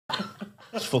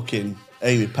It's fucking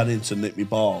Amy Pennington nicked me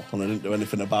ball and I didn't do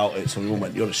anything about it. So we all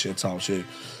went, you're a shit house, you.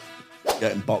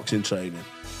 Getting boxing training.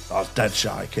 I was dead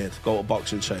shy kid. Go to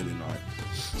boxing training, right?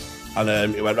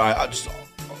 And he went, right,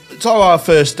 it's all our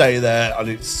first day there and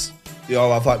it's, you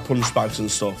all have like punch bags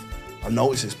and stuff. I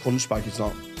noticed this punch bag is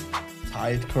not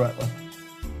tied correctly.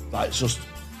 Like, it's just,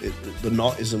 the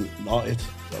knot isn't knotted. You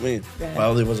know what I mean? Yeah.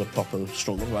 Well, there was a proper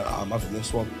struggle. Like, I'm having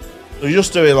this one. So you're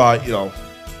just doing like, you know,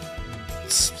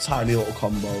 tiny little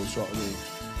combos, you know what I mean?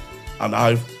 And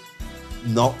I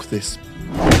knock this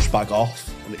punch bag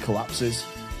off and it collapses.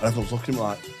 And everyone's looking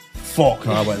like, fuck.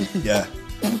 And I went, yeah.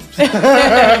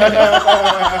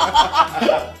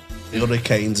 The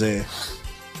hurricane's here.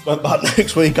 Went back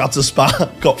next week, had to spar,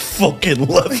 got fucking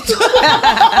left.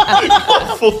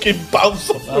 Got fucking bounced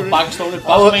off. Bags don't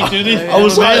pass me, do they? I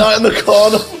was like that in the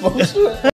corner.